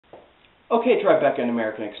Okay, Tribeca and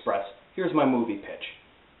American Express, here's my movie pitch.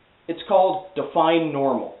 It's called Define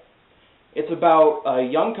Normal. It's about a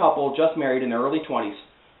young couple just married in their early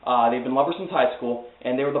 20s. They've been lovers since high school,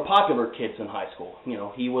 and they were the popular kids in high school. You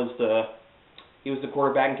know, he was the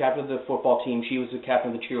quarterback and captain of the football team. She was the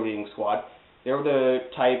captain of the cheerleading squad. They were the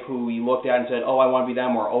type who you looked at and said, oh, I want to be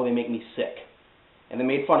them, or oh, they make me sick. And they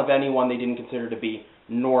made fun of anyone they didn't consider to be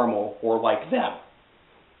normal or like them.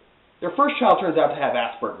 Their first child turns out to have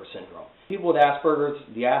Asperger syndrome. People with Asperger's,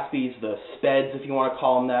 the Aspies, the speds, if you want to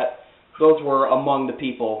call them that, those were among the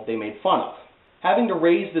people they made fun of. Having to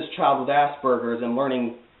raise this child with Asperger's and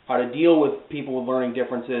learning how to deal with people with learning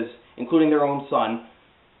differences, including their own son,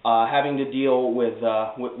 having to deal with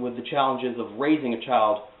the challenges of raising a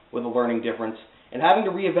child with a learning difference, and having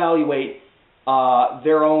to reevaluate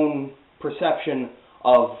their own perception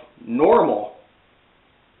of normal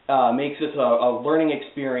makes this a learning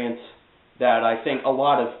experience that I think a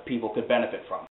lot of people could benefit from.